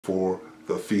for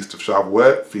the Feast of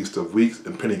Shavuot, Feast of Weeks,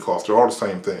 and Pentecost. They're all the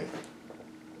same thing.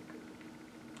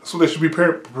 That's what they should be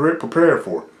prepared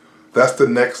for. That's the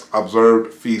next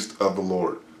observed feast of the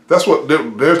Lord. That's what.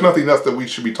 There's nothing else that we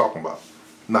should be talking about.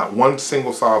 Not one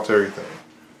single solitary thing.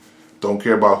 Don't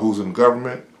care about who's in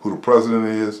government, who the president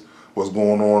is, what's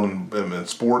going on in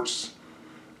sports,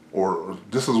 or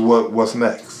this is what's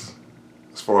next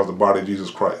as far as the body of Jesus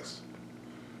Christ.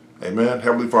 Amen.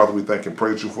 Heavenly Father, we thank and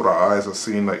praise you for our eyes have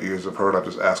seen, our ears have heard. I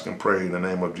just ask and pray in the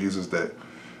name of Jesus that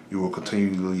you will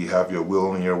continually have your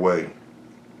will and your way.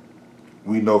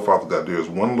 We know, Father God, there is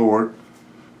one Lord,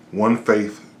 one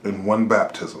faith, and one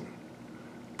baptism.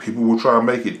 People will try to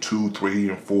make it 2, 3,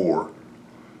 and 4.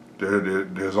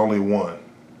 There's only one.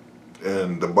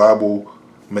 And the Bible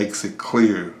makes it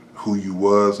clear who you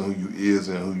was and who you is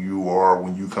and who you are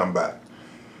when you come back.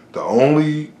 The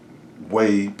only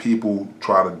way people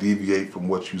try to deviate from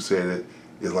what you said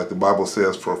is, like the Bible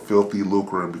says, for filthy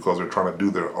lucre, and because they're trying to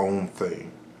do their own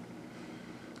thing.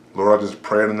 Lord, I just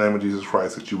pray in the name of Jesus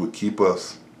Christ that you would keep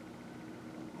us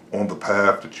on the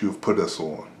path that you've put us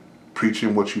on.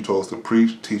 Preaching what you told us to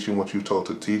preach, teaching what you told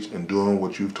us to teach, and doing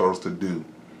what you've told us to do.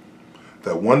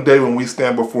 That one day when we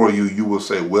stand before you, you will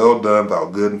say, well done, thou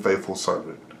good and faithful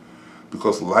servant.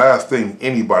 Because the last thing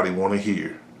anybody want to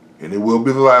hear, and it will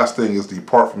be the last thing, is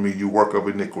depart from me, you work of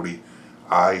iniquity.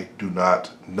 I do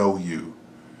not know you.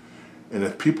 And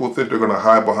if people think they're going to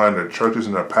hide behind their churches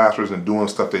and their pastors and doing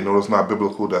stuff they know is not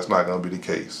biblical, that's not going to be the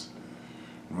case.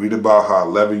 Read about how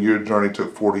 11-year journey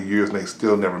took 40 years and they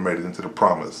still never made it into the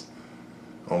promise.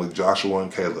 Only Joshua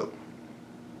and Caleb.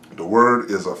 The word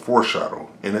is a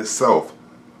foreshadow in itself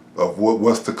of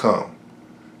what's to come.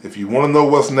 If you want to know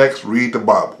what's next, read the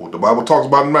Bible. The Bible talks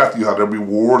about in Matthew how there'll be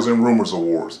wars and rumors of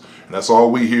wars. And that's all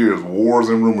we hear is wars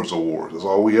and rumors of wars. That's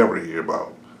all we ever hear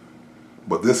about.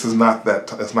 But this is not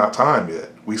that. It's not time yet.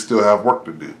 We still have work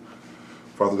to do.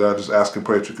 Father God, just ask and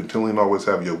pray that you continually and always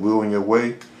have your will and your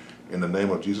way. In the name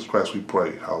of Jesus Christ we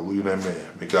pray. Hallelujah and amen.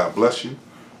 May God bless you.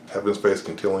 Heaven's face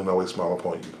continually and always smile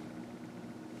upon you.